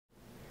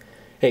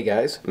Hey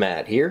guys,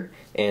 Matt here,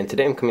 and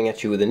today I'm coming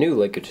at you with a new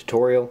LEGO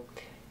tutorial,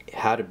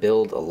 how to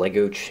build a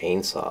LEGO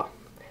chainsaw.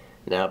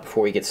 Now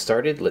before we get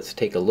started, let's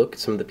take a look at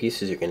some of the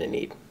pieces you're going to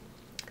need.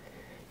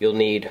 You'll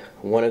need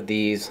one of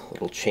these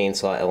little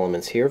chainsaw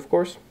elements here, of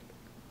course,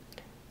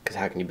 because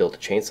how can you build a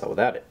chainsaw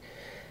without it?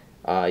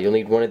 You'll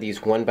need one of these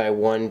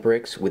 1x1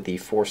 bricks with the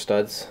 4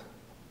 studs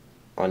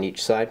on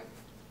each side,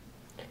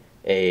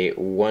 a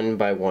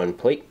 1x1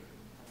 plate,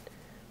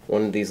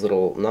 one of these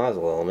little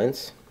nozzle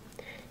elements,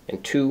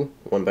 and 2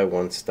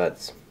 1x1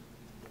 studs.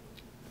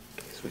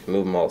 So we can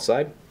move them all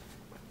aside.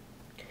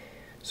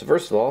 So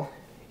first of all,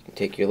 you can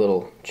take your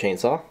little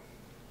chainsaw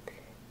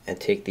and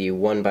take the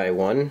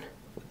 1x1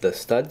 with the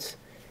studs.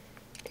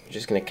 You're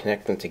just going to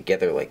connect them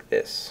together like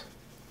this.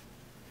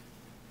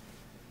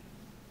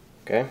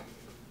 Okay?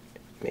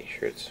 Make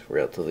sure it's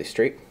relatively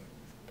straight.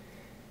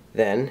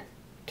 Then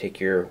take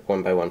your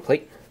 1x1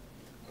 plate,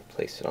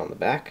 place it on the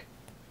back,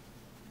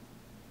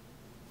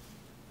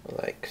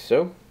 like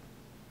so.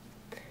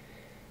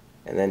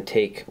 And then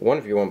take one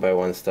of your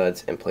 1x1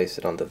 studs and place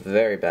it on the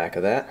very back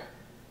of that,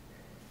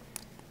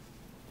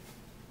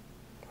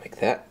 like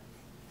that.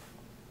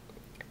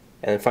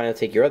 And then finally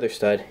take your other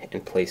stud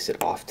and place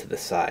it off to the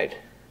side.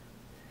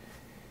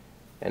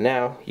 And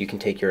now you can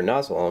take your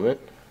nozzle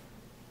element,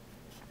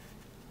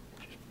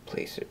 just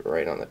place it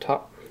right on the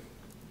top,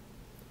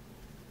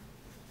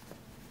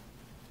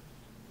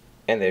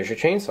 and there's your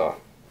chainsaw.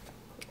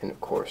 And of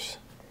course,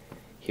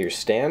 here's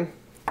Stan.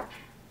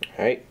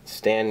 Alright,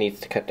 Stan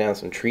needs to cut down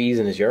some trees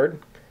in his yard,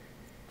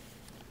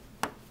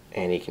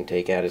 and he can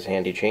take out his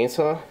handy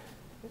chainsaw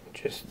and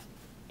just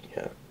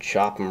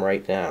chop them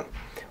right down.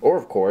 Or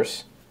of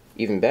course,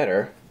 even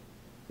better,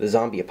 the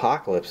zombie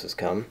apocalypse has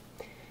come,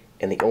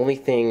 and the only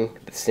thing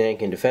that Stan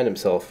can defend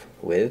himself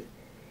with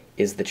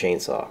is the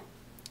chainsaw.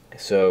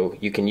 So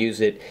you can use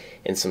it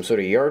in some sort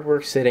of yard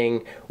work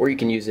setting, or you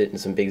can use it in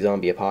some big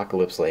zombie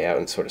apocalypse layout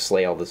and sort of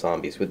slay all the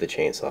zombies with the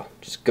chainsaw.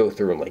 Just go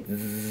through them like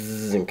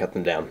zzz and cut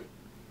them down.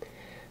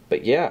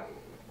 But yeah,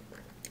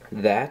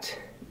 that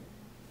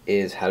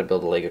is how to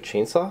build a LEGO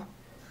chainsaw.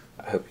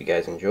 I hope you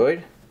guys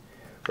enjoyed.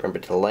 Remember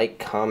to like,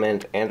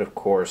 comment, and of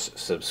course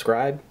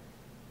subscribe.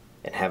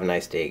 And have a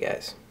nice day,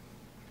 guys.